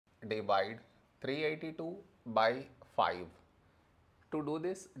divide 382 by 5. To do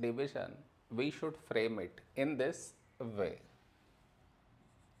this division, we should frame it in this way.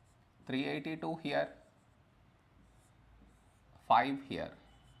 382 here, 5 here.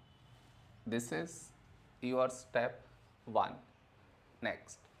 This is your step 1.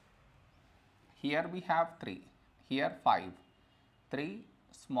 Next, here we have 3, here 5. 3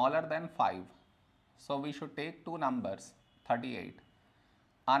 smaller than 5. So we should take two numbers, 38.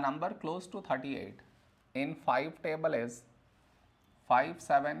 A number close to 38 in 5 table is 5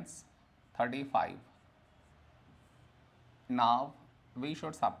 sevens 35. Now we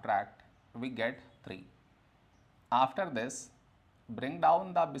should subtract, we get 3. After this, bring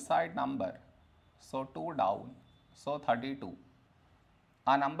down the beside number, so 2 down, so 32.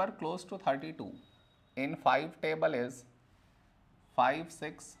 A number close to 32 in 5 table is 5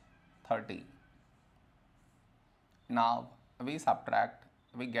 6 30. Now we subtract,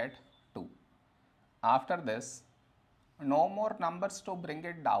 we get 2. After this, no more numbers to bring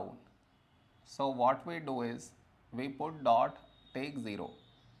it down. So what we do is, we put dot, take 0.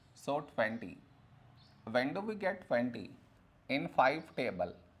 So 20. When do we get 20? In 5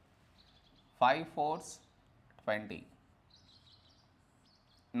 table. 5 fours 20.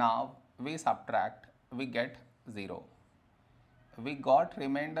 Now we subtract, we get 0. We got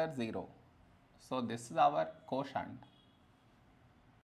remainder 0. So this is our quotient.